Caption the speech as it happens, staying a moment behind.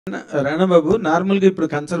రాణా బాబు, నార్మల్గా ఇప్పుడు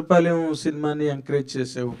కంచరపాలెం సినిమాని ఎంకరేజ్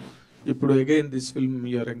చేసావు, ఇప్పుడు again this film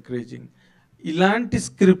you're encouraging. ఇలాంటి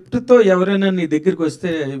స్క్రిప్ట్తో ఎవరైనా నీ దగ్గరికి వస్తే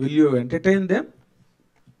will you entertain them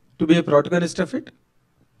to be A protagonist of it?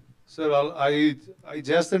 Sir అవి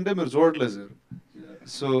చేస్తుంటే మీరు చూడట్లేదు సార్.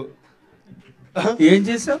 సో ఏం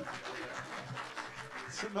చేసావు?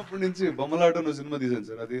 చిన్నప్పటి నుంచి బొమ్మలాట అన్న సినిమా తీశాను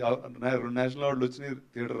సార్. అది 2 నేషనల్ అవార్డులు వచ్చినాయి,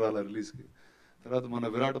 థియేటర్ రాలే రిలీజ్కి. తర్వాత మన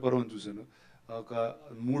విరాట పర్వం చూశాను, ఒక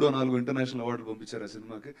 3-4 ఇంటర్నేషనల్ అవార్డులు పంపించారు ఆ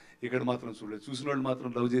సినిమాకి. ఇక్కడ మాత్రం చూడలేదు. చూసిన వాళ్ళు మాత్రం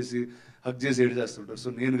లవ్ చేసి హక్ చేసి ఏడు చేస్తుంటారు.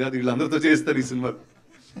 సో నేను కాదు, వీళ్ళందరితో చేస్తాను ఈ cinema.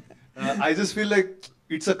 I just feel like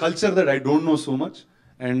it's a culture that I don't know so much,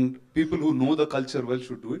 and people who know the culture well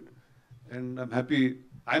should do it. And I'm happy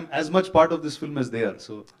I'm as much part of this film as they are.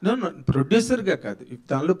 So no ప్రొడ్యూసర్గా కాదు,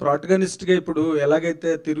 దానిలో ప్రోటగనిస్ట్గా ఇప్పుడు ఎలాగైతే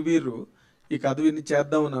తిరువీరు ఈ కథ విని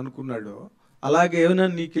చేద్దామని అనుకున్నాడో, అలాగే ఏమైనా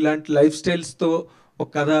నీకు ఇలాంటి లైఫ్ స్టైల్స్తో ఒక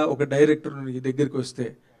కథ, ఒక డైరెక్టర్ నీ దగ్గరికి వస్తే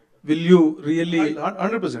will you really?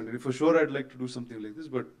 100%. For sure I'd like to do something like this,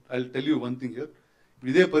 but I'll tell you one thing here.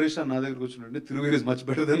 ఇదే పరేషాన్ నా దగ్గరకు వచ్చినట్టు Thiruveer is much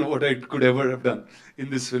better than what I could ever have done in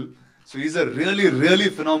this film. So he's a really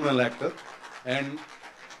phenomenal actor, and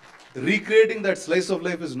recreating that slice of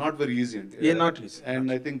life is not very easy. Not easy. And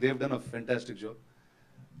I think they've done a fantastic job.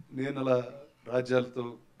 నేను అలా రాజ్యాలతో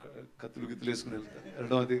కత్తులు గిత్తులు వేసుకుని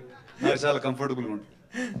వెళ్ళడం అది నాకు చాలా కంఫర్టబుల్గా ఉంటుంది.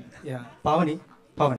 పావని